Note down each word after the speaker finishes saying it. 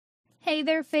Hey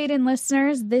there, Fade-In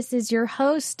listeners. This is your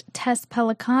host, Tess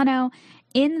Pelicano.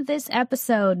 In this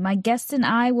episode, my guest and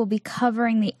I will be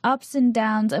covering the ups and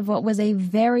downs of what was a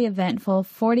very eventful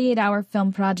 48-hour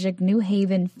film project New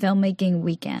Haven filmmaking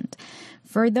weekend.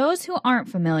 For those who aren't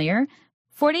familiar,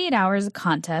 48 Hours is a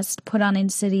contest put on in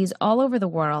cities all over the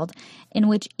world in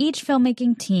which each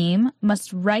filmmaking team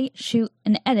must write, shoot,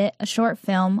 and edit a short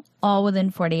film all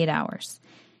within 48 hours.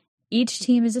 Each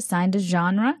team is assigned a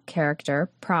genre, character,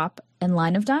 prop, and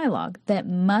line of dialogue that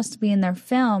must be in their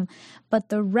film, but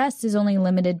the rest is only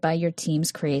limited by your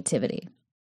team's creativity.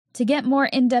 To get more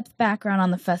in-depth background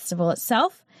on the festival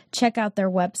itself, check out their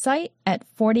website at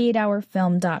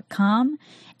 48hourfilm.com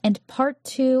and part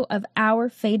 2 of our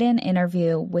Fade-In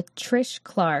interview with Trish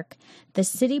Clark, the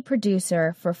city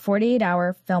producer for 48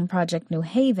 Hour Film Project New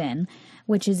Haven,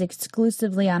 which is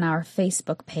exclusively on our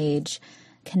Facebook page,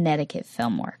 Connecticut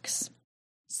Filmworks.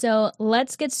 So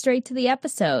let's get straight to the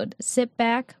episode. Sit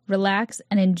back, relax,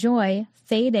 and enjoy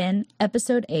Fade-In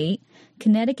Episode 8,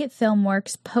 Connecticut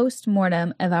Filmworks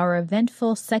post-mortem of our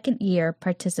eventful second year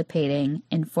participating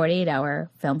in 48 Hour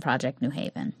Film Project New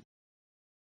Haven.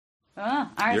 Oh, all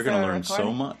right, You're going to learn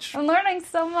so much. I'm learning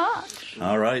so much.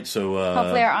 All right, so...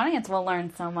 hopefully our audience will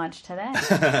learn so much today.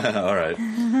 All right.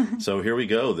 So here we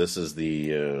go. This is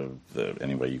the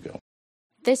anyway, you go.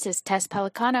 This is Tess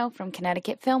Pelicano from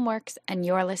Connecticut Filmworks, and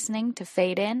you're listening to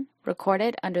Fade In,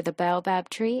 recorded under the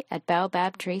Baobab Tree at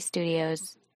Baobab Tree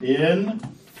Studios. In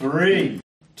 3,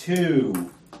 2,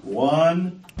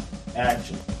 1,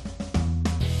 action.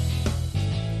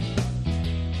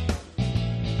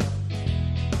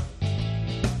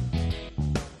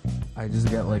 I just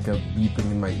get like a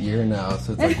beeping in my ear now,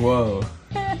 so it's like, whoa.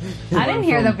 I didn't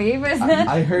hear the beep.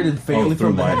 I heard it faintly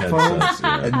from the headphones,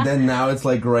 yeah. and then now it's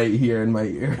like right here in my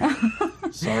ear.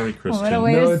 Sorry, Christian. What a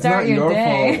way No, to it's start not your your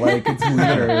day. fault. Like, it's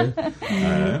weird.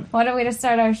 Right. What a way to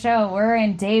start our show. We're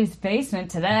in Dave's basement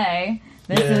today.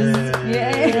 This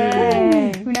Yay.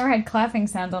 Yay! We never had clapping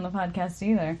sounds on the podcast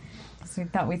either, so we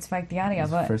thought we'd spike the audio.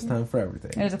 But First time for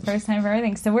everything. it was the first time for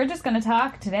everything. So we're just going to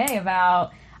talk today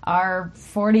about our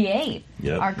 48,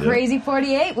 our crazy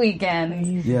 48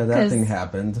 weekend. Yeah, that thing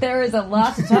happened. There is a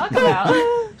lot to talk about.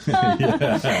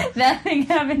 That thing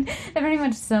happened. That pretty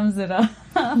much sums it up.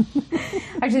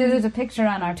 Actually, there's a picture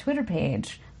on our Twitter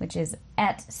page, which is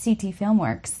at CT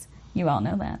Filmworks. You all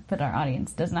know that, but our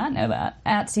audience does not know that.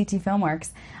 At CT Filmworks,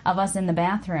 of us in the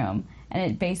bathroom. And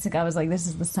it basically, I was like, this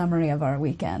is the summary of our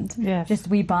weekend. Yes. Just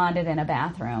we bonded in a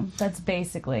bathroom. That's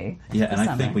basically Yeah, the and I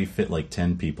summary. think we fit like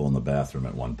 10 people in the bathroom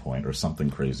at one point or something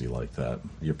crazy like that.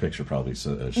 Your picture probably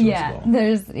shows well.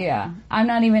 I'm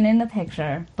not even in the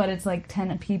picture, but it's like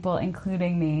 10 people,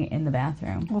 including me, in the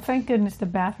bathroom. Well, thank goodness the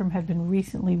bathroom had been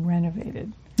recently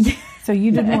renovated. So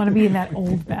you didn't want to be in that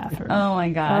old bathroom. Oh my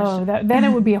gosh. Oh, then it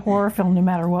would be a horror film no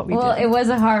matter what we Well, did. it was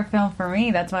a horror film for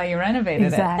me. That's why you renovated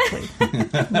Exactly.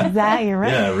 Exactly. You're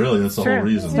right. Yeah, really, that's the whole True.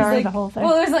 reason. Started Like, the whole thing.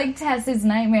 well, it was like Tess's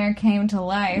nightmare came to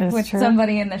life That's with true.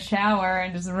 somebody in the shower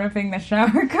and just ripping the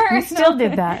shower curtain. We still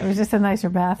did that. It was just a nicer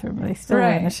bathroom. They still were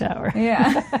in Right. the shower.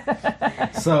 Yeah.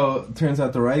 So, turns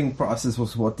out the writing process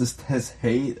was what does Tess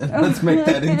hate? And let's make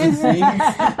that into scenes.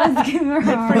 Let's give her a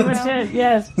horror Pretty much film. it,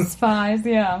 yes. Spies,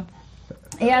 yeah.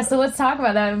 Yeah, so let's talk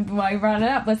about that while you brought it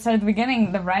up. Let's start at the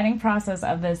beginning. The writing process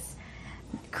of this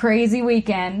crazy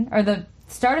weekend, or the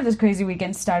start of this crazy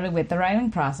weekend, started with the writing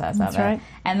process That's of it. right.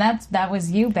 And that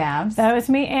was you, Babs. That was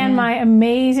me and my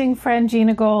amazing friend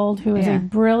Gina Gold, who is Yeah. a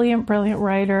brilliant, brilliant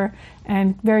writer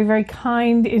and very, very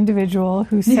kind individual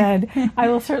who said, I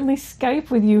will certainly Skype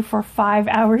with you for 5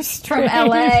 hours straight. From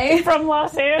LA. From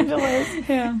Los Angeles.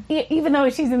 Yeah. Even though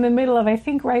she's in the middle of, I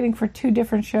think, writing for 2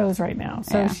 different shows right now.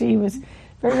 So Yeah. she was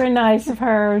very, very nice of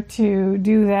her to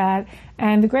do that.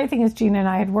 And the great thing is Gina and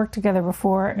I had worked together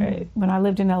before when I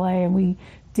lived in LA, and we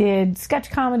did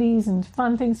sketch comedies and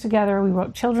fun things together. We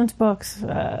wrote children's books,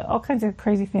 all kinds of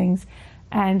crazy things.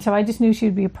 And so I just knew she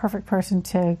would be a perfect person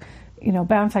to,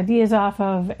 bounce ideas off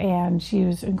of. And she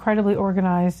was incredibly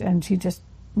organized, and she just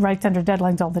writes under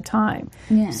deadlines all the time.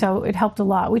 Yeah. So it helped a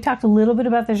lot. We talked a little bit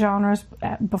about the genres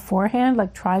beforehand,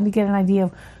 like trying to get an idea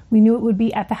of, we knew it would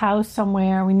be at the house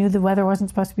somewhere. We knew the weather wasn't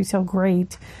supposed to be so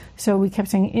great. So we kept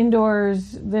saying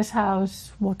indoors, this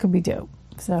house, what could we do?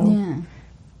 So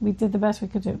we did the best we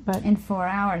could do. But in 4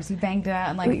 hours. You banged it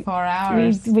out in 4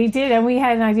 hours. We did, and we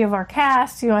had an idea of our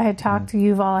cast. I had talked to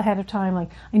Yuval ahead of time.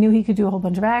 Like, I knew he could do a whole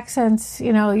bunch of accents.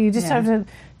 You just have to...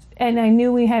 And I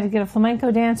knew we had to get a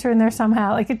flamenco dancer in there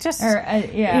somehow. Like, it just...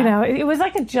 it was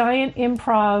like a giant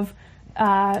improv...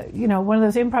 one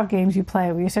of those improv games you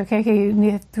play where you say, okay, you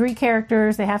need 3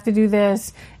 characters, they have to do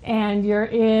this, and you're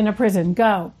in a prison,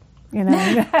 go. You know,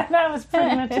 that was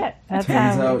pretty much it. That's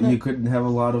Turns how out you couldn't have a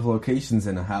lot of locations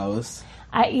in a house.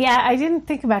 I didn't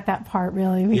think about that part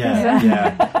really. Because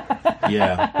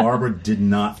Yeah. Barbara did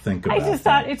not think about I just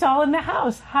thought it's all in the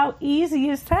house. How easy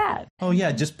is that? Oh,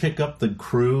 yeah, just pick up the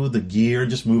crew, the gear,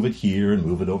 just move it here and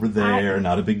move it over there.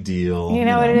 Not a big deal. You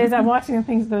know what it is? I'm watching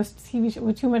those TV shows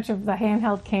with too much of the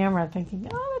handheld camera thinking,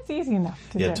 oh, that's easy enough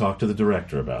to do. Talk to the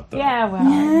director about that. Yeah, well,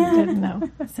 I didn't know.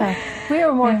 So we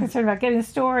were more concerned about getting the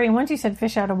story. And once you said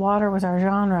Fish Out of Water was our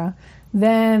genre,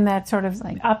 then that sort of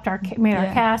like made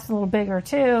our cast a little bigger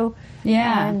too.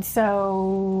 Yeah. And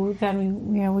so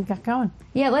then we got going.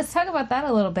 Yeah, let's talk about that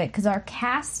a little bit, because our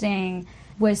casting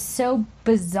was so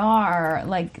bizarre.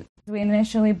 Like, we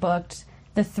initially booked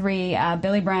the three,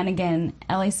 Billy Brannigan,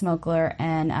 Ellie Smokler,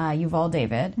 and Yuval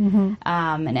David. Mm-hmm.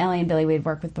 And Ellie and Billy we'd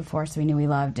worked with before, so we knew we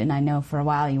loved, and I know for a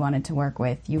while you wanted to work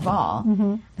with Yuval.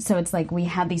 Mm-hmm. So it's like we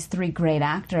had these three great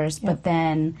actors, but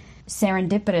then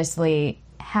serendipitously,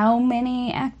 how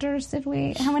many characters did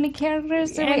we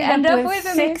end up with?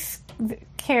 6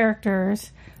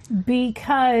 characters,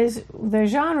 because the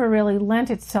genre really lent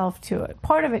itself to it.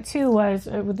 Part of it, too, was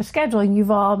with the scheduling.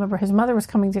 Yuval, remember, his mother was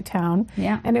coming to town.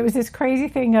 Yeah. And it was this crazy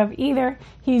thing of either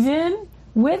he's in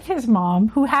with his mom,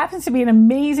 who happens to be an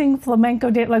amazing flamenco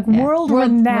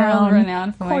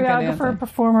world-renowned choreographer,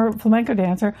 performer, flamenco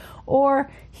dancer,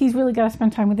 or he's really got to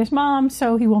spend time with his mom,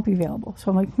 so he won't be available.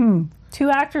 So I'm like, 2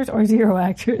 actors or 0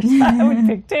 actors? I would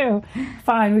pick 2.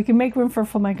 Fine, we can make room for a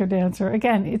flamenco dancer.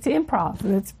 Again, it's improv.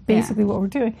 That's basically what we're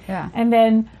doing. Yeah. And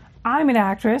then I'm an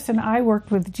actress, and I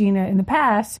worked with Gina in the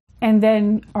past. And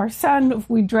then our son,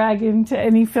 we drag into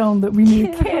any film that we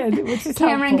need a kid, which is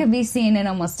Cameron can be seen in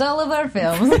almost all of our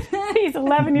films. He's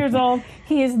 11 years old.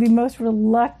 He is the most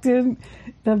reluctant,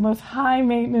 the most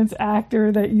high-maintenance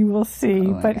actor that you will see.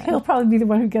 But he'll probably be the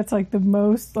one who gets, like, the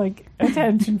most, like,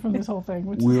 attention from this whole thing.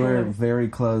 Which We were very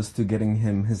close to getting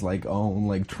him his, like, own,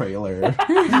 like, trailer.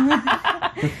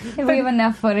 If we have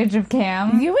enough footage of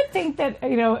Cam. You would think that,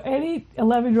 any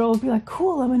 11-year-old would be like,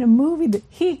 cool, I'm in a movie. That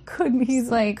he couldn't. He's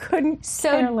like, couldn't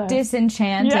so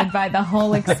disenchanted by the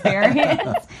whole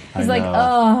experience. He's like,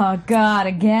 oh, God,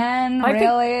 again?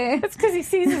 Really? It's because he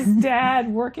sees his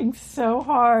dad working so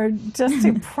hard just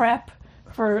to prep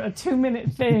for a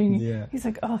 2-minute thing. Yeah. He's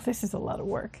like, oh, this is a lot of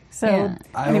work. So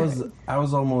I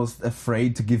was almost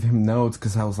afraid to give him notes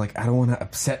because I was like, I don't want to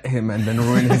upset him and then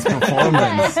ruin his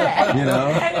performance.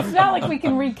 And it's not like we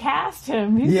can recast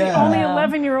him. He's the only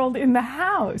 11-year-old in the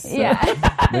house. Yeah.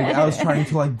 Like, I was trying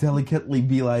to like delicately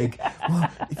be like, well,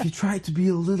 if you try to be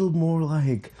a little more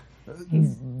like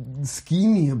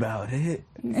schemy about it.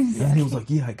 And he was like,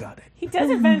 yeah, I got it. He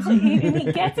does eventually,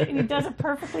 he gets it, and he does a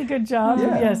perfectly good job.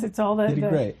 Yeah. Yes, it's all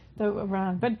the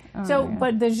around. But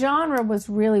but the genre was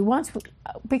really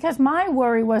because my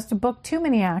worry was to book too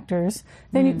many actors.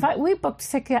 Then if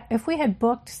we had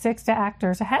booked 6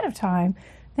 actors ahead of time,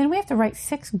 then we have to write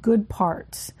 6 good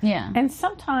parts. Yeah. And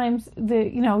sometimes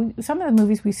some of the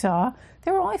movies we saw,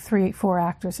 there were only 4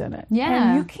 actors in it.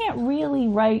 Yeah. And you can't really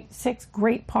write 6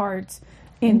 great parts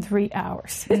in 3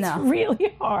 hours. It's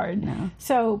really hard. No.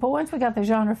 So, but once we got the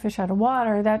genre Fish Out of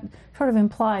Water, that sort of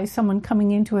implies someone coming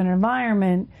into an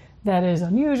environment that is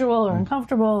unusual or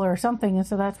uncomfortable or something. And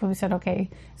so that's when we said, okay,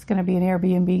 it's going to be an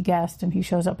Airbnb guest, and he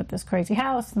shows up at this crazy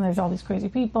house, and there's all these crazy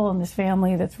people and this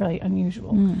family that's really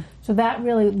unusual. So that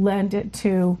really lent it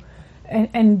to,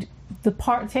 and the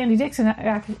part Sandy Dixon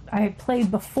I had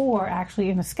played before, actually,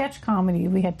 in a sketch comedy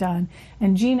we had done,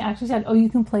 and Gene actually said, oh, you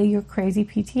can play your crazy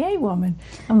PTA woman.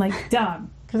 I'm like, done.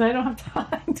 Because I don't have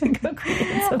time to go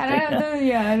create something. I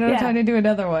don't have time to do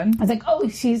another one. I was like, oh,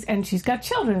 she's got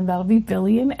children, and that'll be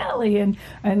Billy and Ellie, and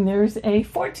there's a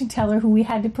fortune teller who we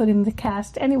had to put in the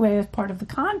cast anyway as part of the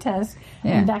contest,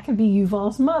 and that could be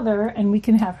Yuval's mother, and we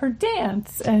can have her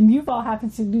dance, and Yuval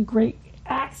happens to do great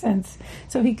accents,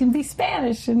 so he can be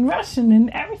Spanish and Russian and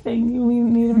everything we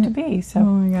need him to be. So, oh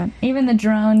my God! Even the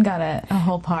drone got a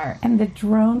whole part. And the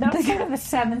drone, that was kind of the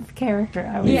 7th character.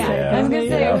 I would say. I was gonna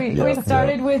say we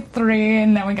started with 3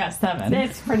 and then we got 7.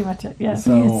 That's pretty much it. Yeah,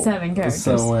 so, 7 characters.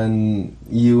 So when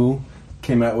you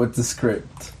came out with the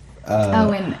script,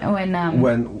 when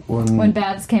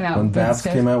Babs came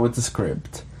out, with the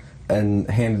script and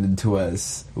handed it to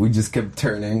us, we just kept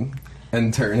turning.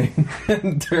 And turning,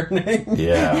 and turning.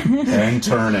 Yeah, and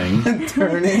turning. And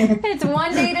turning. It's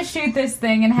one day to shoot this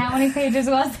thing, and how many pages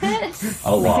was it?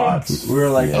 A lot. We were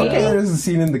like, okay, there's a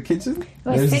scene in the kitchen.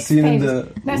 There's a scene in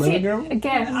the living room.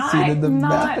 Again, Scene in the I'm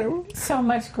not bathroom. so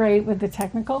much great with the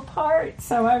technical part,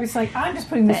 so I was like, I'm just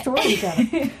putting the story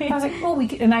together. I was like, oh,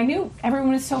 and I knew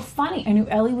everyone was so funny. I knew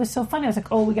Ellie was so funny. I was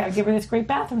like, oh, we got to give her this great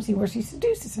bathroom scene where she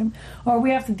seduces him, or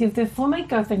we have to give the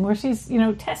flamenco thing where she's,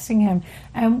 testing him.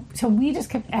 And so we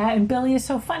just kept and Billy is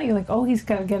so funny. Like, oh, he's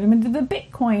got to get him into the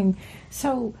Bitcoin.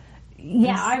 So.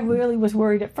 Yeah, I really was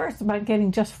worried at first about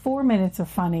getting just 4 minutes of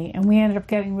funny, and we ended up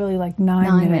getting really like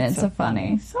 9 minutes of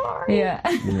funny. Sorry. Yeah.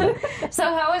 So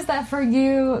how was that for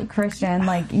you, Christian?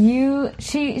 Like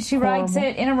she writes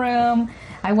it in a room.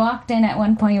 I walked in at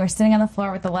one point. You were sitting on the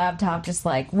floor with the laptop, just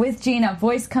like with Gina,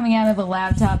 voice coming out of the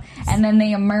laptop, and then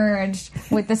they emerged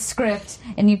with the script,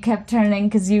 and you kept turning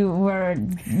because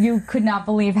you could not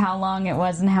believe how long it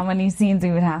was and how many scenes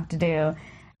we would have to do.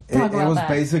 It was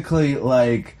basically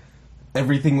like.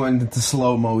 Everything went into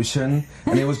slow motion,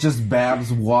 and it was just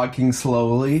Babs walking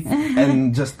slowly,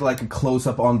 and just like a close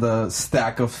up on the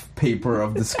stack of paper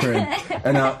of the script,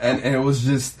 and it was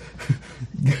just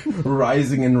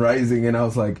rising and rising, and I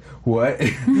was like, "What?"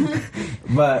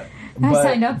 but I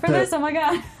signed up for this. Oh my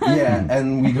god! Yeah,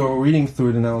 and we go reading through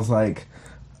it, and I was like,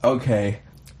 "Okay."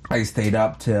 I stayed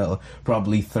up till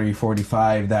probably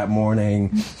 3:45 that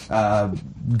morning,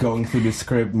 going through the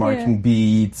script, marking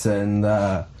beats,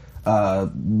 and.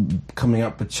 Coming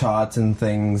up with shots and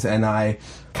things, and I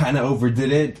kind of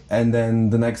overdid it, and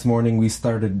then the next morning we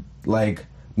started like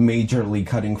majorly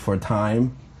cutting for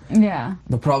time. Yeah.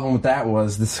 The problem with that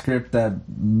was the script that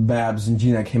Babs and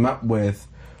Gina came up with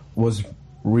was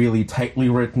really tightly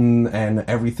written, and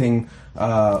everything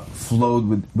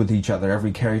flowed with each other.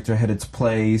 Every character had its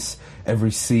place,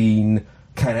 every scene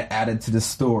kind of added to the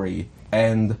story,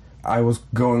 and I was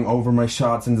going over my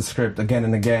shots in the script again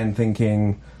and again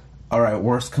thinking, all right,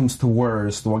 worst comes to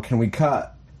worst, what can we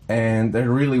cut? And there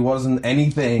really wasn't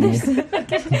anything.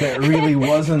 There really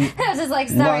wasn't I was just like,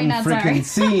 sorry, one freaking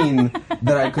scene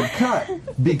that I could cut.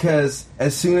 Because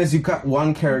as soon as you cut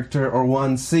one character or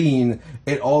one scene,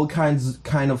 it all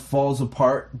kind of falls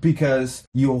apart because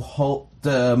you halt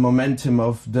the momentum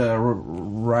of the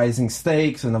rising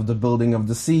stakes and of the building of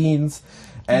the scenes.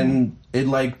 And it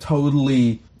like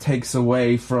totally takes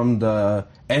away from the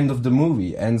end of the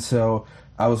movie. And so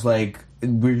I was like,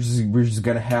 we're just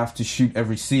gonna have to shoot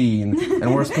every scene,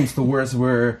 and worst comes to worst,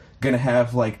 we're gonna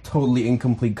have like totally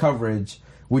incomplete coverage,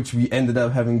 which we ended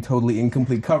up having totally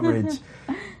incomplete coverage.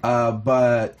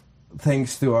 But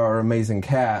thanks to our amazing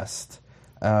cast,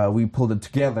 we pulled it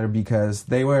together because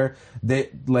they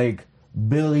like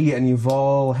Billy and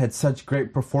Yuval had such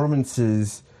great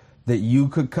performances that you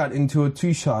could cut into a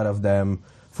 2-shot of them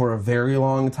for a very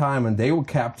long time, and they will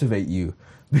captivate you.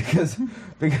 Because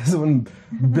when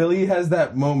Billy has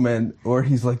that moment where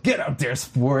he's like, get out there,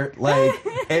 sport, like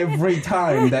every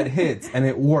time that hits and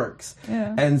it works.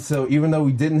 Yeah. And so even though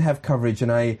we didn't have coverage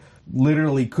and I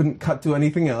literally couldn't cut to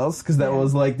anything else because that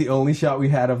was like the only shot we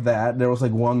had of that, there was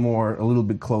like one more a little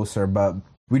bit closer, but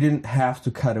we didn't have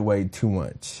to cut away too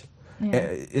much.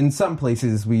 Yeah. In some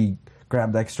places we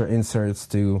grabbed extra inserts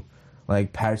to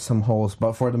like patch some holes,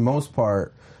 but for the most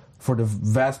part, for the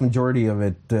vast majority of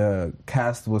it, the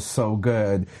cast was so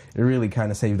good, it really kind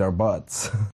of saved our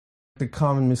butts. The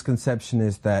common misconception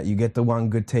is that you get the one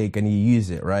good take and you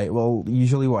use it, right? Well,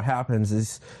 usually what happens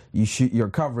is you shoot your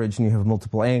coverage and you have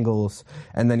multiple angles,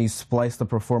 and then you splice the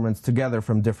performance together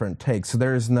from different takes. So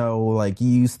there is no, like, you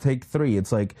use take 3.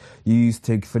 It's like you use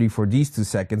take 3 for these 2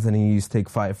 seconds, and then you use take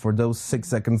 5 for those 6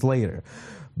 seconds later.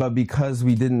 But because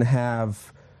we didn't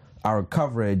have our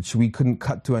coverage, we couldn't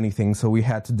cut to anything, so we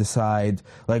had to decide,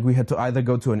 like, we had to either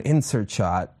go to an insert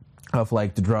shot of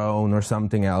like the drone or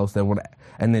something else that would,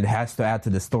 and it has to add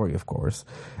to the story, of course,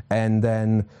 and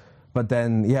then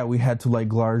we had to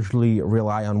like largely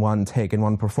rely on one take and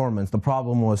one performance. The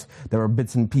problem was there were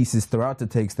bits and pieces throughout the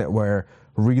takes that were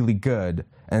really good,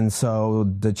 and so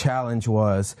the challenge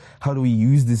was, how do we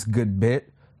use this good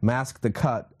bit, mask the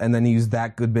cut, and then use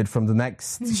that good bit from the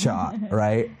next shot,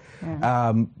 right?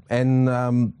 Yeah.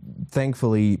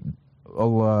 Thankfully, a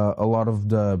lot of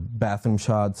the bathroom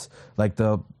shots, like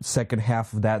the second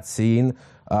half of that scene,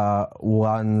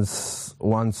 once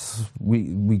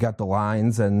we got the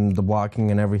lines and the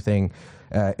blocking and everything,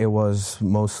 it was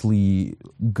mostly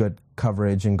good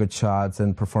coverage and good shots,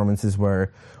 and performances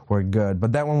were good.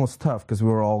 But that one was tough because we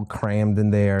were all crammed in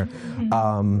there.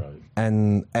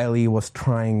 And Ellie was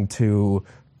trying to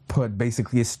put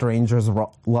basically a stranger's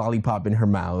lollipop in her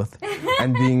mouth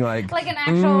and being like an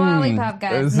actual lollipop,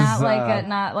 guys, not is,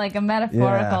 not like a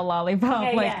metaphorical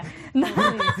lollipop.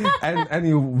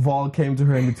 and Val came to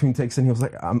her in between takes and he was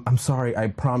like, I'm sorry, I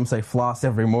promise I floss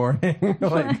every morning.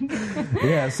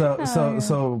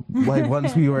 So like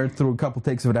once we were through a couple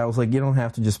takes of it, I was like, you don't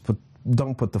have to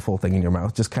don't put the full thing in your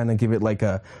mouth. Just kind of give it like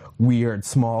a weird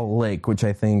small lick, which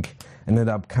I think ended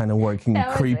up kind of working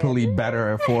creepily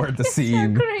better for the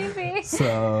scene. So creepy.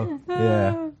 So,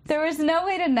 yeah. There was no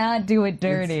way to not do it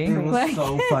dirty. It was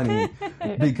so funny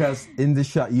because in the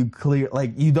shot you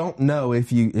you don't know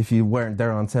if you weren't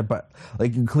there on set, but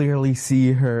like you clearly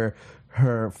see her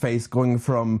face going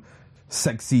from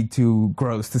sexy to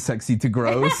gross to sexy to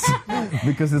gross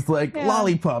because it's like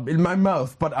lollipop in my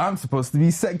mouth, but I'm supposed to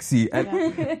be sexy, and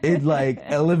it like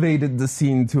elevated the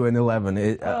scene to an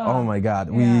 11. Oh my god,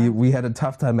 we had a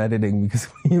tough time editing because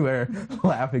we were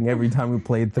laughing every time we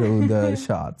played through the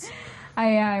shots.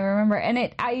 I remember,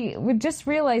 and I would just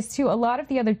realize too, a lot of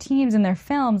the other teams in their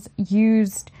films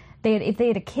used. If they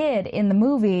had a kid in the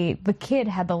movie, the kid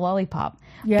had the lollipop.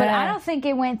 Yeah. But I don't think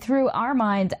it went through our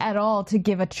minds at all to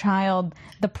give a child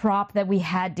the prop that we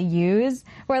had to use.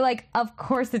 We're like, of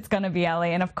course it's going to be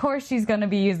Ellie, and of course she's going to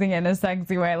be using it in a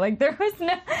sexy way. Like, there was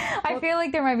no... I feel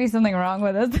like there might be something wrong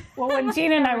with us. Well, when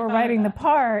Gina and I were writing the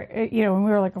part, and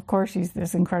we were like, of course she's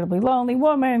this incredibly lonely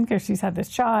woman because she's had this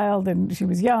child, and she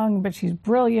was young, but she's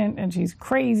brilliant, and she's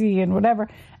crazy, and whatever.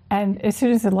 And as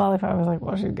soon as the lollipop, I was like,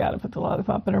 well, she's got to put the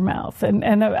lollipop in her mouth. And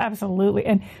absolutely.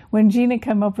 And when Gina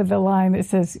came up with the line that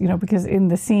says, because in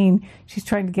the scene, she's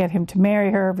trying to get him to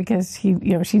marry her because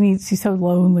she's so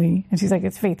lonely. And she's like,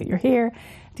 it's fate that you're here.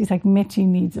 She's like, Mitchie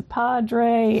needs a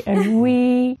padre. And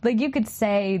we... Like, you could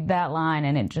say that line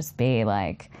and it'd just be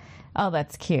like, oh,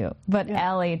 that's cute. But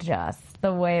Ellie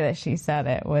the way that she said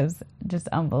it was just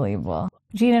unbelievable.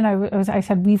 Gina and I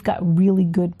said, we've got really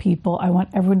good people. I want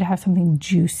everyone to have something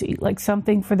juicy, like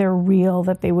something for their reel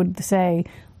that they would say,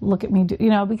 look at me,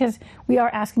 because we are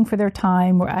asking for their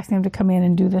time. We're asking them to come in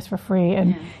and do this for free.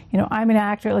 And, I'm an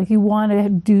actor. Like, you want to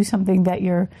do something that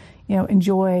you're,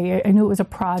 enjoy. I knew it was a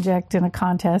project and a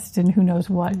contest and who knows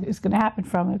what is going to happen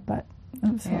from it, but it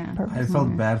was perfect. I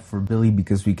felt bad for Billy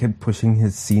because we kept pushing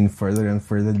his scene further and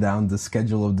further down the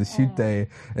schedule of the shoot day,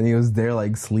 and he was there,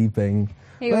 like, sleeping.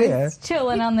 He was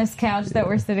chilling on this couch that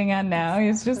we're sitting on now.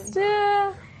 He's just,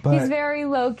 he's very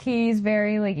low key. He's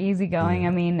very like easygoing. I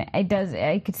mean,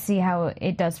 I could see how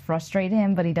it does frustrate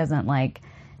him, but he doesn't like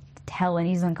tell and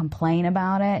he doesn't complain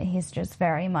about it. He's just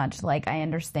very much like, I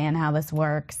understand how this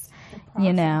works,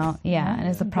 and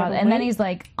it's a process. And then he's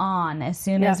like on as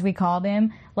soon as we called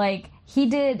him. Like he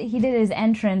did his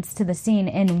entrance to the scene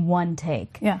in one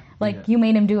take. Yeah, you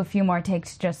made him do a few more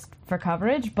takes just for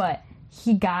coverage, but.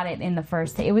 He got it in the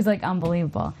first take. It was like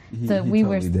unbelievable. We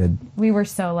were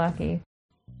so lucky.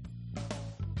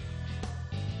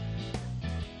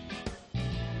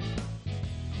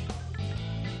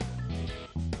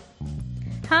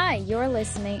 Hi, you're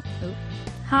listening.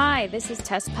 Hi, this is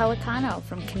Tess Pelicano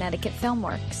from Connecticut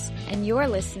Filmworks, and you're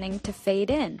listening to Fade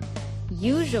In,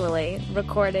 usually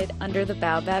recorded under the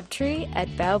Baobab Tree at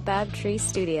Baobab Tree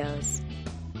Studios.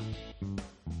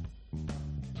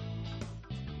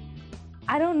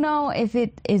 I don't know if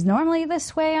it is normally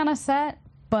this way on a set,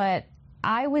 but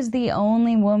I was the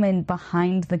only woman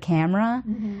behind the camera,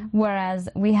 whereas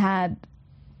we had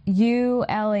you,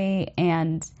 Ellie,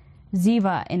 and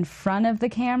Ziva in front of the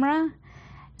camera.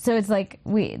 So it's like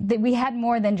we had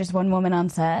more than just one woman on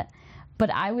set, but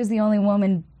I was the only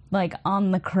woman like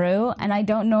on the crew, and I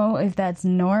don't know if that's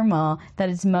normal, that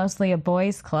it's mostly a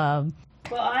boys' club.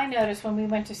 Well, I noticed when we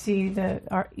went to see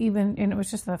and it was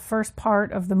just the first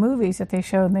part of the movies that they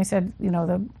showed, and they said,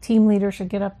 the team leader should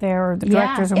get up there, or the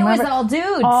directors. It was all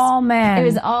dudes. All men. It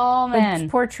was all men.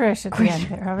 But poor Trish at the end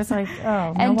there. I was like,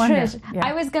 oh, no and wonder. Trish,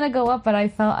 I was going to go up, but I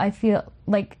feel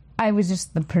like I was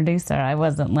just the producer. I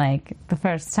wasn't like the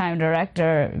first time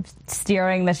director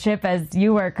steering the ship as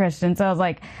you were, Christian. So I was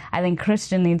like, I think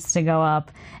Christian needs to go up.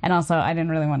 And also, I didn't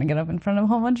really want to get up in front of a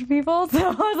whole bunch of people. So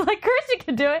I was like, Christian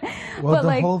can do it. Well,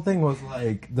 but whole thing was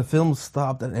like, the film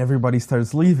stopped and everybody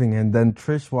starts leaving. And then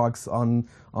Trish walks on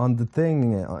the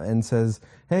thing and says,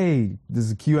 hey, this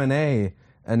is a Q&A.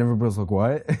 And everybody's like,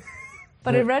 what?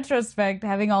 But in retrospect,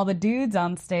 having all the dudes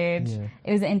on stage,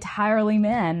 it was entirely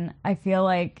men. I feel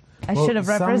like I should have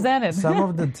represented. Some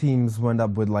of the teams went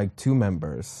up with like 2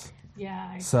 members.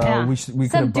 Yeah. So we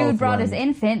could Some have dude both brought won. his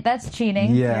infant. That's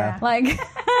cheating. Yeah. Like,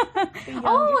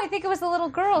 I think it was a little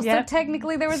girl. Yep. So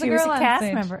technically there was a girl She was a on cast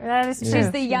stage. member. That is true.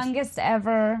 She's the youngest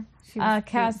ever was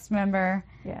cast member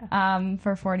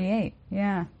for 48.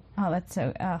 Yeah. Oh, that's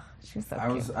so. Oh, she's so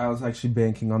cute. I was actually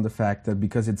banking on the fact that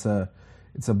because it's a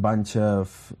bunch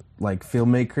of like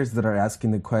filmmakers that are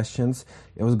asking the questions,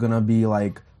 it was gonna be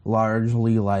like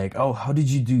largely like, oh, how did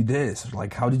you do this?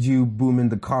 Like, how did you boom in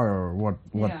the car, or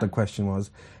what the question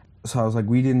was. So I was like,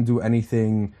 we didn't do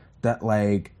anything that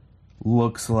like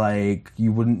looks like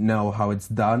you wouldn't know how it's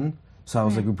done. So I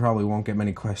was like, we probably won't get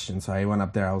many questions. So I went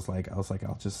up there. I was like,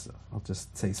 I'll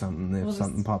just say something if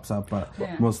something pops up, but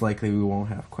most likely we won't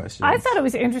have questions. I thought it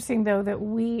was interesting though that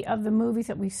of the movies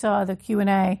that we saw, the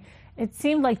Q&A, it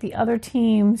seemed like the other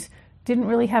teams didn't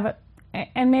really have a.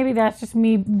 And maybe that's just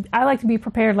me. I like to be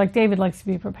prepared, like David likes to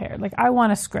be prepared. Like I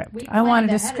want a script. I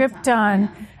wanted a script done,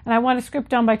 and I want a script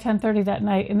done by 10:30 that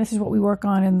night. And this is what we work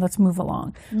on, and let's move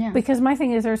along. Yeah. Because my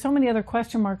thing is, there are so many other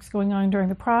question marks going on during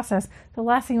the process. The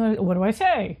last thing was, what do I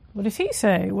say? What does he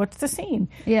say? What's the scene?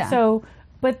 Yeah. So,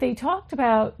 but they talked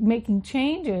about making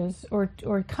changes or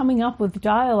coming up with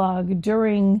dialogue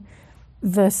during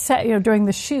the set, during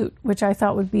the shoot, which I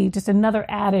thought would be just another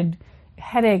added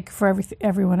headache for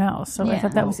everyone else. So I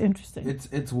thought that was interesting.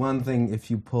 It's one thing if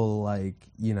you pull like,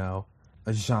 a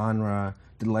genre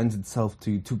that lends itself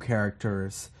to two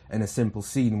characters and a simple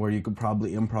scene where you could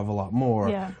probably improv a lot more.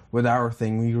 Yeah. With our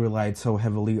thing, we relied so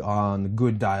heavily on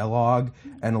good dialogue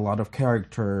and a lot of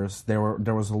characters. There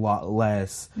was a lot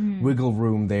less wiggle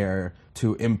room there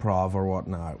to improv or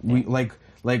whatnot. Yeah.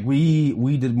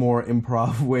 We did more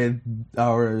improv with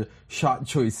our shot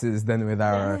choices than with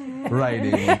our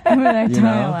writing. With our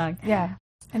dialogue. Yeah.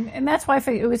 And that's why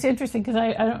it was interesting, because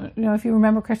I don't know if you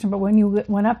remember, Christian, but when you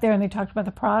went up there and they talked about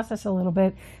the process a little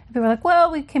bit, they were like,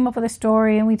 well, we came up with a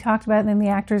story and we talked about it, and then the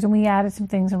actors, and we added some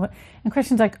things. And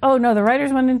Christian's like, oh, no, the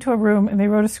writers went into a room and they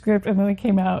wrote a script, and then they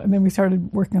came out, and then we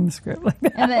started working on the script like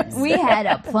that. And then we had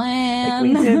a plan.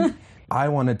 We did. I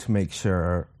wanted to make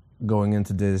sure going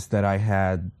into this that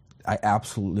I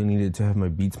absolutely needed to have my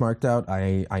beats marked out.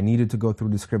 I needed to go through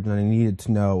the script, and I needed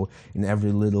to know in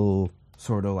every little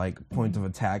sort of like point of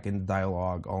attack in the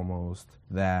dialogue almost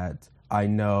that I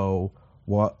know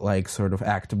what like sort of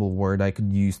actable word I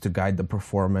could use to guide the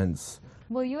performance.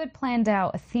 Well, you had planned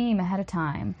out a theme ahead of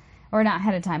time. Or not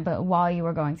ahead of time, but while you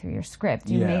were going through your script,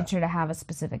 you made sure to have a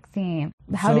specific theme.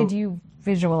 How did you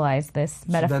visualize this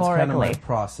metaphorically? So that's kind of my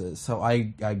process. So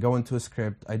I go into a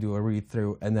script, I do a read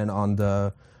through, and then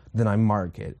then I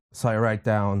mark it. So I write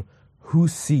down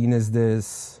whose scene is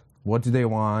this, what do they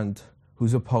want,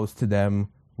 who's opposed to them,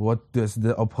 what does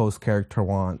the opposed character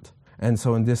want. And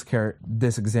so in this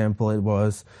example,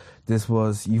 this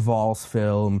was Yuval's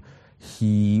film.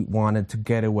 He wanted to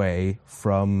get away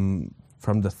from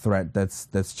the threat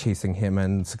that's chasing him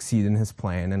and succeed in his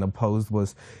plan. And opposed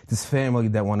was this family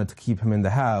that wanted to keep him in the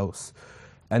house.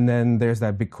 And then there's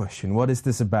that big question, what is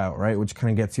this about, right? Which kind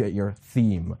of gets you at your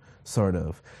theme, sort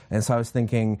of. And so I was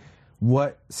thinking,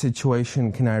 what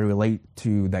situation can I relate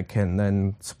to that can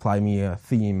then supply me a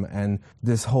theme? And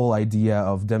this whole idea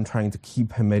of them trying to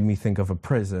keep him made me think of a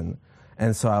prison.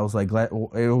 And so I was like, it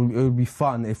would be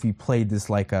fun if we played this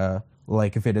like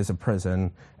if it is a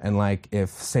prison, and like if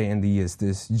Sandy is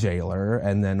this jailer,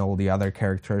 and then all the other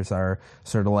characters are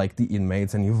sort of like the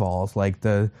inmates, and Yuval's like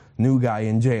the new guy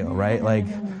in jail, right?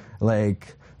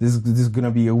 Like this is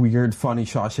gonna be a weird, funny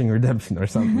Shawshank Redemption or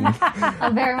something.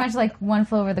 Very much like One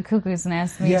Flew Over the Cuckoo's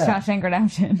Nest meets Shawshank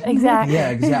Redemption. Exactly. Yeah,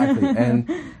 exactly. And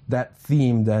that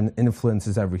theme then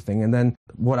influences everything. And then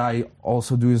what I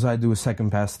also do is I do a second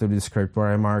pass through the script where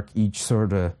I mark each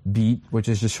sort of beat, which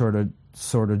is just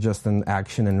sort of just an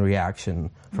action and reaction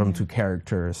from two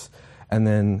characters. And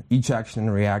then each action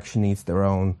and reaction needs their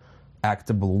own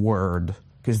actable word,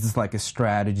 because it's like a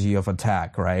strategy of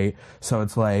attack, right? So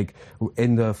it's like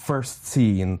in the first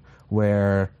scene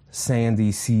where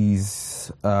Sandy sees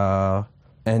Antonio,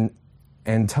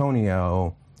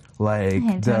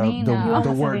 like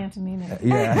the word, Antonino.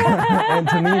 Yeah,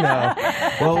 Antonino.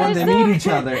 Well, when they meet each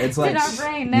other, it's like in our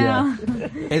brain now. Yeah,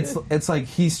 it's like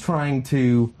he's trying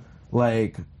to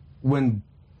like when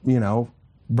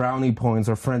brownie points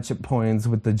or friendship points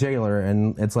with the jailer,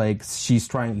 and it's like she's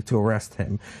trying to arrest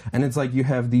him, and it's like you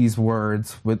have these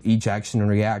words with each action and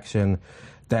reaction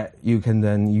that you can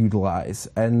then utilize.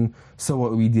 And so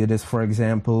what we did is, for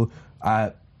example,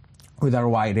 with our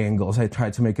wide angles, I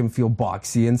tried to make him feel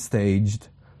boxy and staged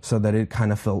so that it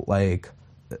kind of felt like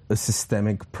a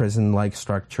systemic prison-like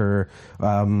structure.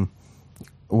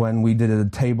 When we did a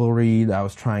table read, I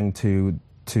was trying to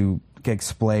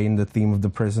explain the theme of the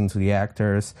prison to the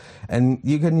actors, and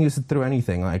you can use it through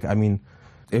anything. Like, I mean,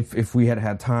 if we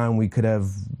had time, we could have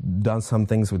done some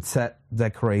things with set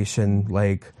decoration.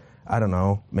 Like, I don't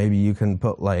know, maybe you can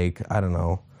put like, I don't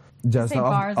know, just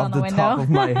off the top of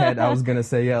my head, I was gonna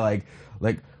say like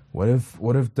what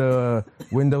if the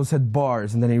windows had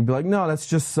bars? And then he'd be like, no, that's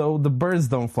just so the birds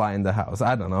don't fly in the house.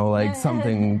 I don't know, like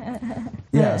something.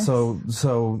 Yeah,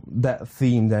 so that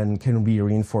theme then can be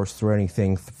reinforced through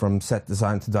anything from set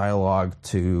design to dialogue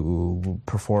to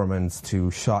performance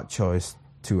to shot choice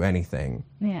to anything.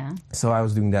 Yeah. So I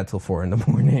was doing that till 4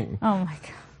 a.m. Oh my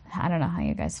God. I don't know how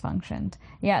you guys functioned.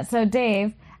 Yeah, so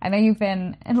Dave, I know you've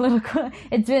been a little.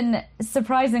 It's been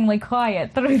surprisingly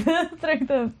quiet through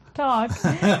the talk.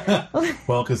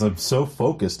 Well, because I'm so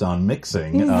focused on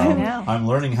mixing, I'm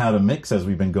learning how to mix as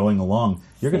we've been going along.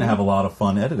 You're going to have a lot of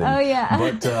fun editing. Oh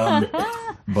yeah.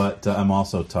 But I'm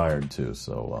also tired too.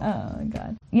 So. Oh my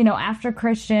God. After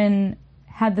Christian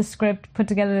had the script, put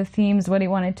together the themes, what he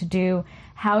wanted to do,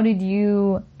 how did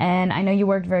you? And I know you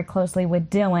worked very closely with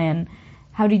Dylan.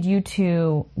 How did you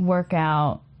two work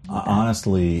out?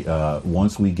 Honestly,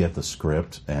 once we get the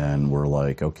script and we're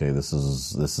like, okay, this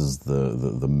is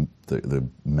the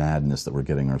madness that we're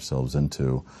getting ourselves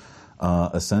into.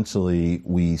 Essentially,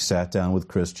 we sat down with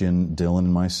Christian, Dylan,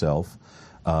 and myself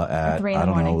at I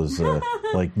don't know, it was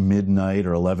like midnight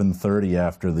or 11:30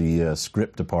 after the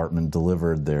script department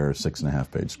delivered their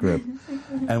 6.5-page script,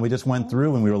 and we just went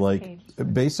through and we were like,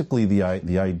 basically the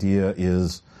idea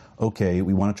is, okay,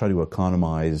 we want to try to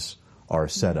economize our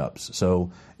setups.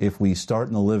 So if we start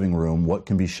in the living room, what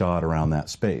can be shot around that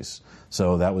space?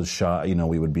 So that was shot,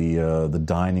 we would be the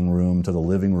dining room to the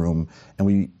living room, and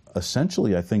we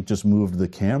essentially, I think, just moved the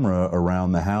camera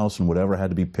around the house, and whatever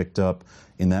had to be picked up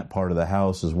in that part of the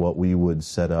house is what we would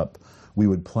set up, we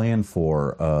would plan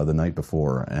for the night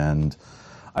before. And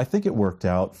I think it worked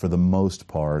out for the most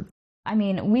part. I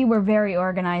mean, we were very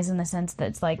organized in the sense that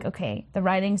it's like, okay, the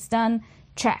writing's done,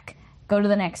 check. Go to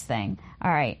the next thing.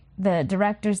 All right, the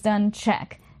director's done,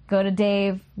 check. Go to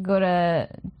Dave, go to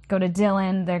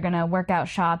Dylan, they're going to work out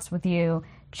shots with you,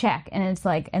 check. And it's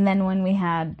like, and then when we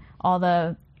had all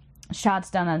the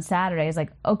shots done on Saturday, it's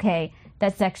like, okay,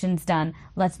 that section's done,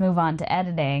 let's move on to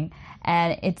editing.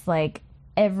 And it's like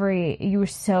you were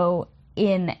so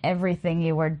in everything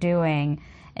you were doing.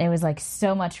 It was like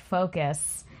so much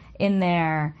focus in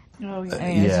there. Oh, yeah. I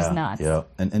mean, it's just nuts. Yeah,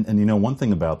 and one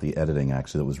thing about the editing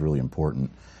actually that was really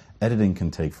important, editing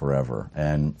can take forever.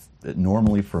 And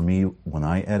normally for me, when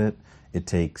I edit, it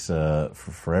takes,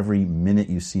 for every minute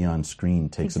you see on screen,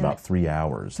 takes about 3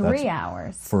 hours. 3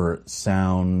 hours. For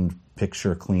sound,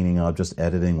 picture cleaning up, just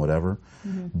editing, whatever.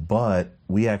 Mm-hmm. But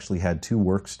we actually had 2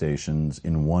 workstations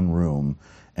in one room,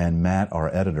 and Matt,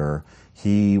 our editor,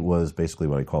 he was basically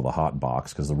what I call the hot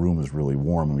box because the room was really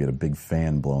warm and we had a big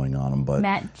fan blowing on him. But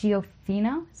Matt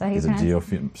Giofino? Is that how you pronounce it?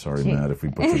 Giofino. Sorry, Matt, if we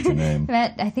butchered your name.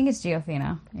 Matt, I think it's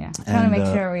Giofino. Yeah. Trying to make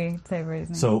sure we say his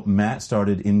name. So Matt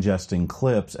started ingesting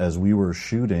clips as we were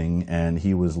shooting, and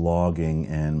he was logging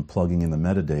and plugging in the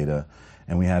metadata.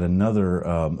 And we had another,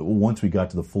 once we got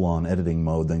to the full-on editing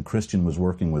mode, then Christian was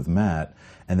working with Matt,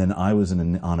 and then I was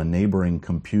on a neighboring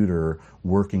computer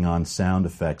working on sound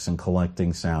effects and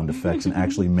collecting sound effects and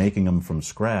actually making them from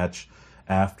scratch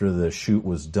after the shoot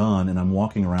was done. And I'm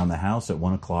walking around the house at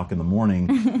 1 o'clock in the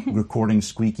morning recording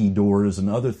squeaky doors and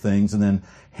other things, and then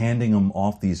handing them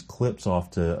off, these clips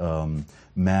off to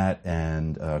Matt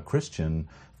and Christian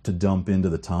to dump into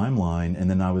the timeline. And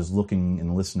then I was looking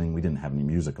and listening. We didn't have any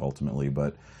music ultimately,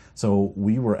 but so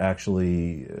we were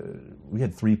actually, we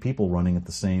had 3 people running at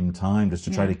the same time just to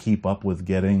try to keep up with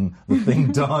getting the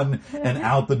thing done and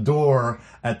out the door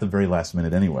at the very last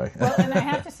minute anyway. Well, and I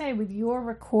have to say, with your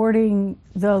recording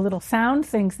the little sound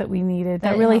things that we needed,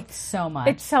 that really helped so much.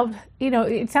 It helped,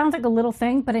 it sounds like a little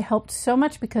thing, but it helped so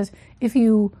much because if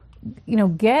you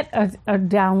get a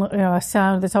download, a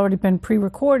sound that's already been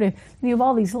pre-recorded, and you have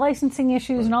all these licensing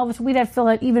issues and all this, we'd have to fill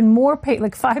out even more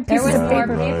like 5 pieces of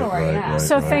paper.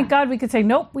 So thank God we could say,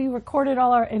 nope, we recorded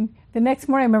all our, and the next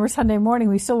morning, I remember Sunday morning,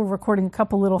 we still were recording a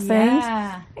couple little things.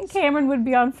 Yeah. And Cameron would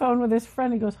be on phone with his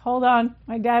friend. He goes, hold on,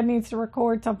 my dad needs to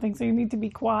record something, so you need to be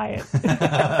quiet.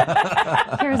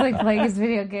 He was like playing his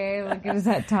video game, like he was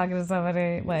talking to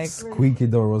somebody. Like Squeaky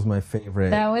door was my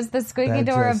favorite. That was the squeaky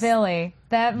door of Billy.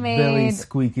 That made Billy's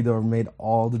squeaky door made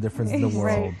all the difference in the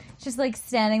world. Right. Just like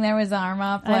standing there with his arm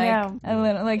up, like a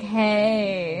little, like,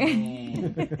 hey.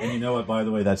 And you know what? By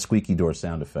the way, that squeaky door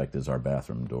sound effect is our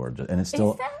bathroom door, and it's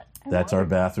still that's our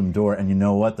bathroom door. And you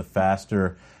know what? The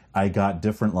faster I got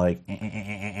different, like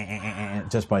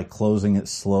just by closing it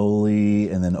slowly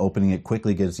and then opening it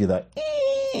quickly, gives you that.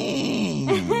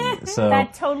 So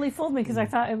that totally fooled me because I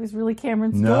thought it was really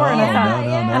Cameron's door, and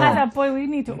I thought, boy, we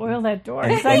need to oil that door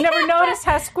because I never noticed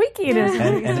how squeaky it is.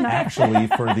 And actually,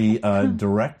 for the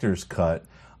director's cut,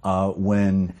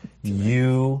 when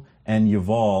you and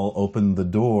Yuval opened the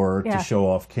door Yeah. to show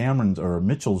off Cameron's or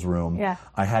Mitchell's room. Yeah.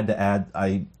 I had to add.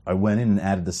 I went in and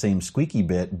added the same squeaky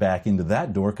bit back into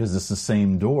that door because it's the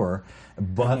same door.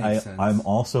 But makes sense. I'm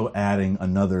also adding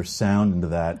another sound into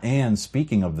that. And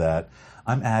speaking of that,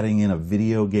 I'm adding in a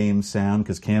video game sound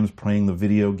because Cam's playing the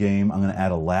video game. I'm going to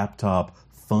add a laptop,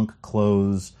 thunk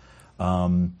close,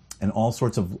 and all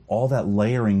sorts of all that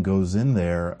layering goes in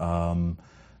there.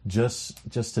 Just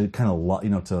to kind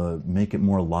of to make it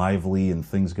more lively and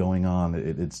things going on.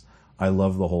 It's I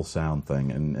love the whole sound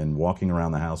thing and walking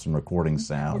around the house and recording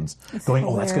sounds, going,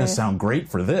 oh, that's going to sound great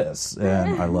for this,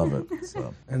 and I love it.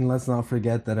 So. And let's not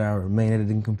forget that our main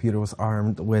editing computer was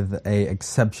armed with a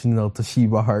exceptional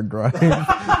Toshiba hard drive.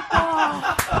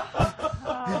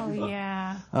 Oh,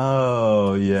 yeah.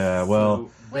 Oh yeah, well.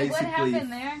 Wait, what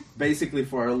happened there? Basically,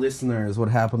 for our listeners, what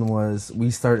happened was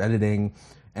we start editing,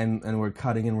 and we're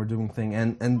cutting and we're doing thing,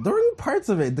 and during parts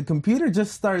of it, the computer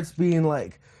just starts being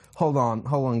like, hold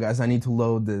on, guys, I need to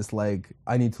load this. Like,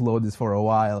 I need to load this for a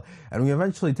while, and we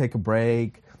eventually take a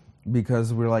break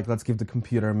because we're like, let's give the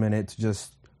computer a minute to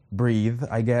just breathe,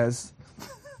 I guess.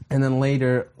 And then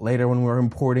later when we're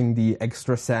importing the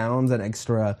extra sounds and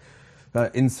extra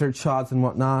insert shots and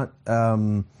whatnot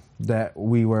that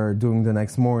we were doing the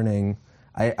next morning,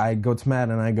 I go to Matt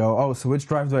and I go, oh, so which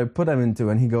drive do I put them into?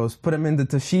 And he goes, put them into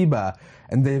Toshiba.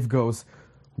 And Dave goes,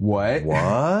 what?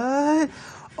 What?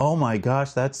 Oh my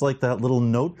gosh, that's like that little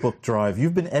notebook drive.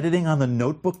 You've been editing on the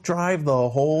notebook drive the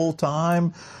whole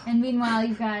time? And meanwhile,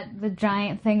 you've got the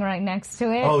giant thing right next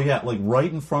to it. Oh yeah, like right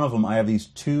in front of them, I have these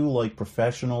two like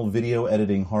professional video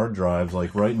editing hard drives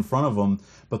like right in front of them.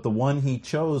 But the one he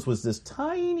chose was this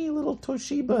tiny little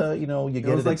Toshiba, you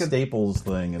get it like at a- Staples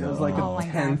thing. It was like Oh my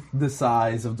a tenth the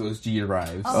size of those G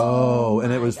drives. Oh,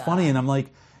 and it was funny, and I'm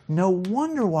like, no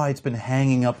wonder why it's been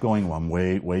hanging up going, well,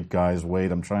 wait, guys,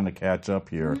 wait, I'm trying to catch up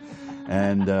here.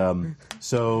 And well,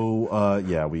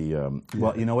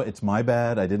 you know what, it's my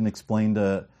bad, I didn't explain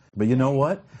but you know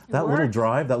what? That little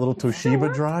drive, that little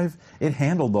Toshiba drive, it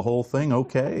handled the whole thing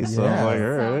okay. So Yeah. I'm like,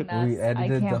 all right. nuts. We I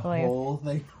edited can't the believe. whole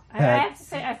thing. I have to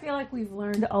say, I feel like we've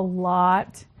learned a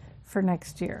lot for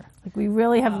next year. Like, we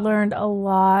really have learned a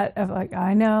lot of, like,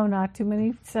 I know, not too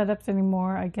many setups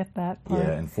anymore. I get that part.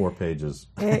 Yeah, in 4 pages.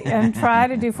 And try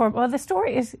to do well, the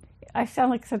story is, I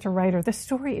sound like such a writer. The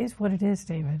story is what it is,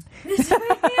 David.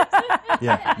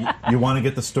 Yeah, you want to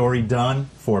get the story done?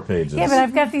 4 pages. Yeah, but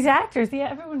I've got these actors. Yeah,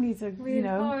 everyone needs a, We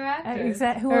had 4 actors.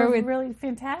 who Or are with- really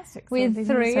fantastic. We So had they need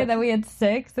 3, such- and then we had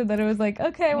 6, and then it was like,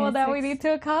 okay, well, had now we 6. need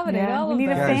to accommodate Yeah, all we of need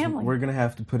a them. Guys, family. we're going to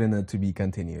have to put in a to be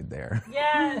continued there.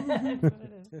 Yeah, that's what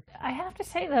it is. I have to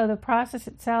say, though, the process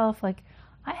itself, like,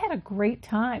 I had a great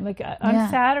time. Like, on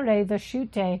Yeah. Saturday, the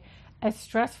shoot day, as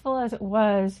stressful as it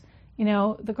was,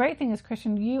 the great thing is,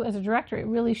 Christian, you as a director, it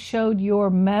really showed your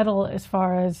mettle as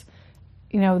far as,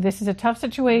 this is a tough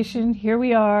situation. Here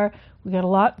we are. We got a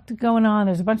lot going on.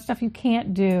 There's a bunch of stuff you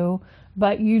can't do,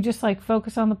 but you just like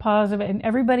focus on the positive. And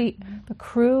everybody, the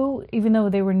crew, even though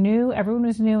they were new, everyone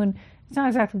was new, and it's not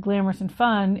exactly glamorous and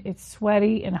fun. It's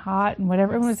sweaty and hot and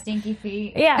whatever. Everyone was, Stinky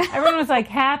feet. yeah, everyone was like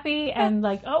happy and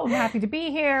like, oh, I'm happy to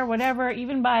be here, whatever.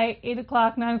 Even by 8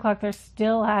 o'clock, 9 o'clock, they're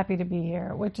still happy to be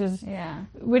here, which is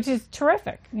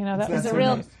terrific. That was It's a a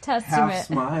real Half testament.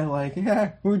 smile, like,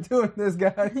 yeah, we're doing this,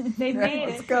 guys. They made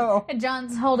Let's it. go. And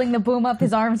John's holding the boom up.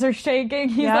 His arms are shaking.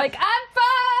 He's Yep. like, I'm fine.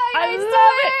 I I'm love still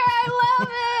it. here. I love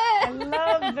it. I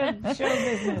love the show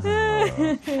business.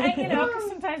 And, because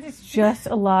sometimes it's just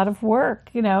a lot of work,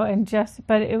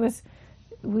 but it was,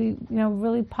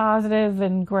 really positive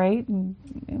and great, and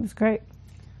it was great.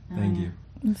 Thank you.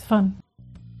 It was fun.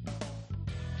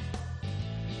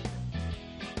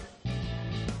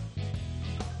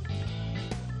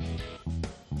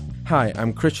 Hi,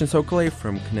 I'm Christian Sokole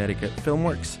from Connecticut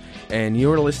Filmworks, and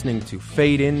you're listening to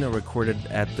Fade In, recorded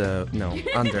at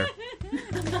under.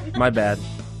 My bad.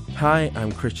 Hi,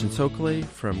 I'm Christian Sokole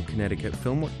from Connecticut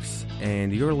Filmworks,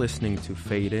 and you're listening to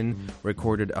Fade In,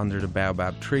 recorded under the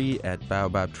Baobab Tree at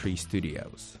Baobab Tree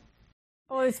Studios.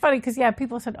 Well, it's funny because,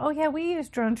 people said, oh, yeah, we use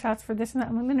drone shots for this and that.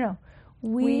 I'm like, no.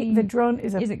 The drone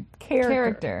is a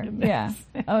character. Yeah.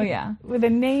 Oh, yeah. With a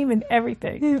name and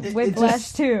everything.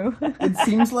 Whiplash, too. It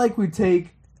seems like we take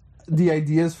the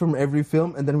ideas from every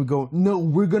film, and then we go, no,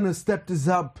 we're going to step this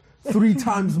up 3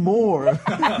 times more.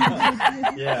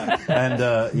 Yeah, and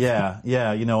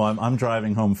I'm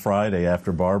driving home Friday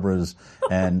after Barbara's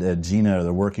and Gina.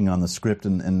 They're working on the script,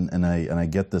 and I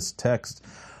get this text.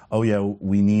 Oh yeah,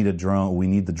 we need a drone. We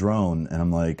need the drone, and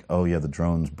I'm like, oh yeah, the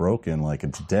drone's broken, like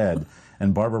it's dead.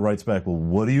 And Barbara writes back, well,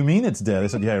 what do you mean it's dead? I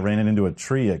said, yeah, I ran it into a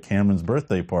tree at Cameron's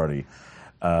birthday party.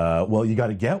 well, you got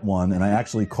to get one. And I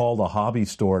actually called a hobby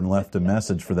store and left a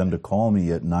message for them to call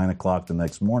me at 9 o'clock the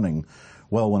next morning.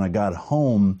 Well, when I got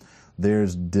home,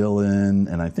 there's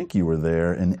Dylan, and I think you were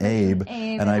there, and Abe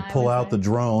and I pull out the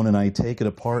drone, and I take it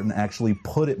apart and actually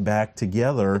put it back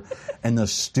together. And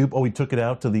we took it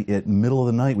out to the middle of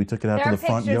the night. We took it out to the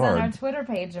front yard. There are pictures on our Twitter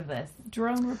page of this.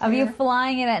 Drone repair. Of you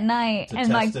flying it at night and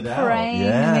like test it out. praying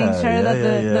to make sure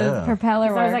that the propeller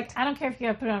So worked. I was like, I don't care if you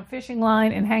got to put it on a fishing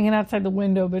line and hang it outside the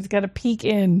window, but it's got to peek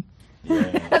in.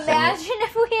 Imagine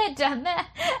if we had done that.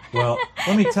 Well,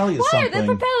 let me tell you Why something. are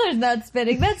the propellers not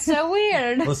spinning? That's so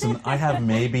weird. Listen, I have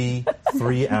maybe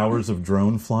 3 hours of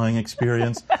drone flying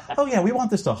experience. Oh yeah, we want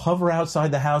this to hover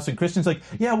outside the house, and Christian's like,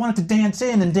 yeah, I want it to dance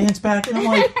in and dance back in. I'm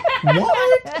like,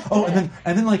 what? Oh,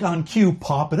 and then like on cue,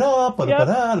 pop it up,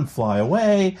 and fly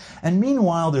away. And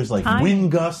meanwhile, there's like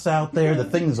wind gusts out there. The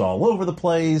thing's all over the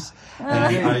place.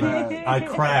 And I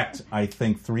cracked, I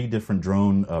think, 3 different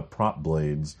drone prop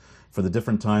blades for the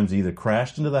different times it either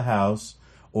crashed into the house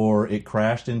or it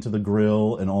crashed into the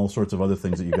grill and all sorts of other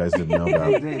things that you guys didn't know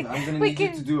about. Dave, I'm going to need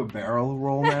you to do a barrel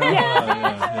roll now.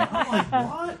 Yeah. I'm like,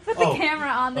 what? Put the camera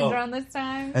on the drone this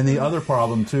time. And the other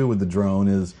problem, too, with the drone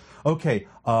is, okay,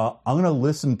 I'm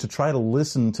going to try to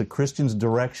listen to Christian's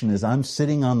direction as I'm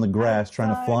sitting on the grass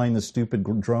trying to fly the stupid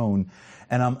drone,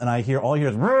 and I hear, all I hear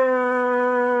is,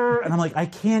 and I'm like, I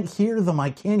can't hear them.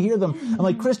 I'm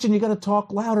like, Christian, you got to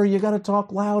talk louder.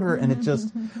 And it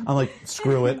just, I'm like,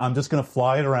 screw it. I'm just going to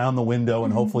fly it around the window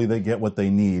and hopefully they get what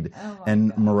they need.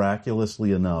 And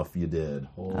miraculously enough, you did.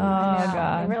 Oh,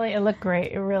 God. It looked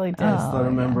great. It really did. I still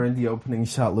remember in the opening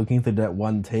shot looking through that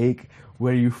one take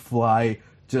where you fly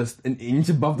just an inch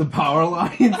above the power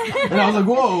line. And I was like,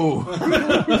 whoa.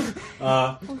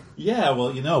 Yeah,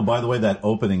 well, by the way, that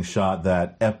opening shot,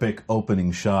 that epic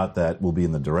opening shot that will be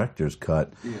in the director's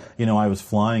cut, I was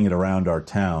flying it around our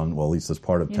town, well, at least this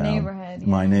part of town. Neighborhood.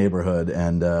 My neighborhood.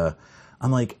 And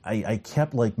I'm like, I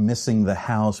kept like missing the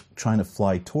house, trying to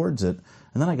fly towards it.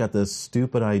 And then I got this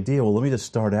stupid idea, well, let me just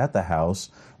start at the house,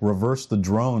 reverse the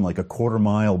drone like a quarter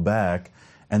mile back,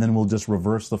 and then we'll just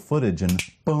reverse the footage, and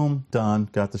boom, done.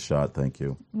 Got the shot. Thank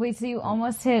you. Wait, so you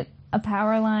almost hit a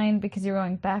power line because you're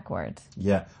going backwards?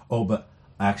 Yeah. Oh, but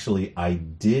actually, I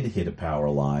did hit a power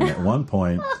line at one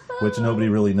point, which nobody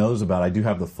really knows about. I do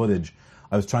have the footage.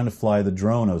 I was trying to fly the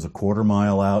drone. I was a quarter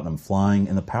mile out, and I'm flying,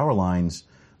 and the power lines,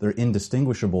 they're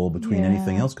indistinguishable between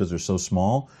anything else because they're so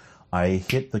small. I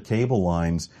hit the cable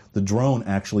lines. The drone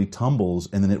actually tumbles,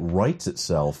 and then it rights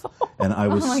itself. And I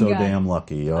was so damn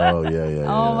lucky. Oh, yeah.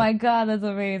 Oh, my God, that's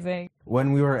amazing.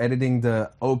 When we were editing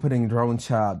the opening drone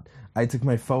shot, I took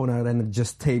my phone out and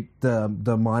just taped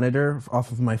the monitor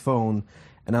off of my phone.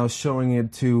 And I was showing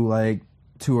it to, like,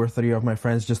 2 or 3 of my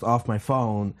friends just off my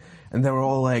phone. And they were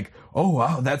all like, oh,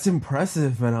 wow, that's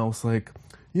impressive. And I was like,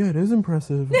 yeah, it is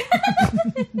impressive.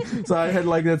 So I had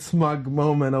like that smug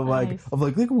moment of like,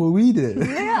 look what we did.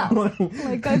 Yeah.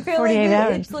 Like I feel like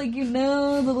it's like,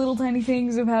 the little tiny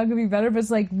things of how it could be better, but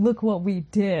it's like, look what we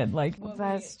did. Like,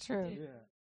 That's true. Yeah.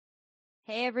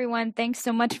 Hey everyone, thanks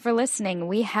so much for listening.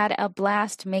 We had a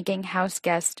blast making House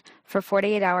Guest for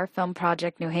 48 Hour Film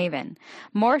Project New Haven.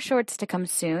 More shorts to come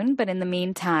soon, but in the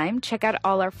meantime, check out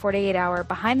all our 48 Hour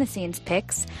behind-the-scenes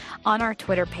pics on our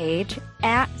Twitter page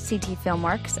at CT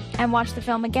Filmworks, and watch the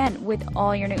film again with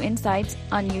all your new insights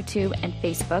on YouTube and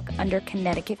Facebook under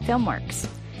Connecticut Filmworks.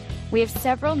 We have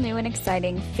several new and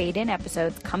exciting fade-in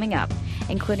episodes coming up,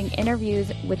 including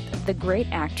interviews with the great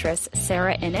actress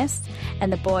Sarah Innes and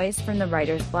the boys from the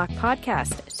Writer's Block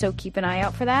podcast, so keep an eye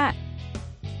out for that.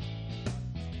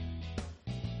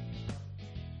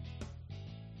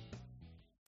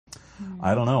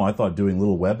 I don't know. I thought doing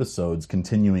little webisodes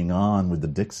continuing on with the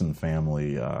Dixon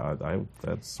family,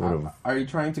 that's sort of... Are you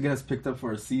trying to get us picked up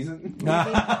for a season?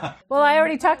 Well, I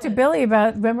already talked to Billy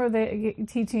about, remember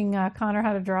teaching Connor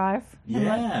how to drive?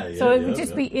 So it would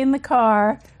just be in the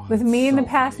car with me in the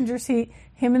passenger seat,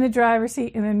 him in the driver's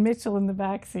seat, and then Mitchell in the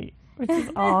back seat, which is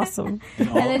awesome. And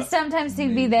then sometimes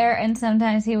he'd be there and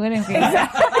sometimes he wouldn't be.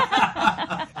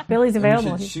 Billy's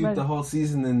available. We should shoot the whole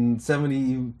season in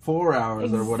 74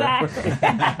 hours or whatever.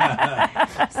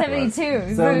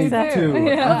 72. 72. I'm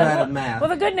Yeah. bad at math. Well,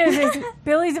 the good news is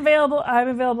Billy's available, I'm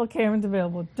available, Cameron's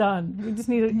available. Done. We just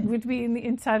need to be in the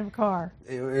inside of a car.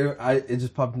 It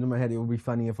just popped into my head. It would be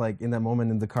funny if, like, in that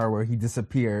moment in the car where he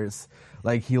disappears,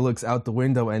 like, he looks out the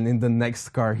window and in the next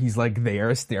car, he's, like,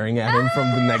 there staring at him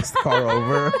from the next car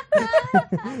over.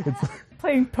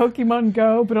 playing Pokemon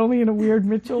Go, but only in a weird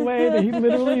Mitchell way. That he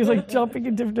literally is like jumping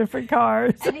into different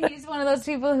cars. And he's one of those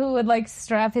people who would like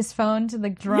strap his phone to the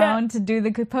drone to do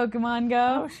the Pokemon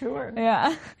Go. Oh, sure.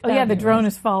 Yeah. Oh, yeah, the drone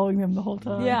is following them the whole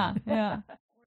time. Yeah, yeah.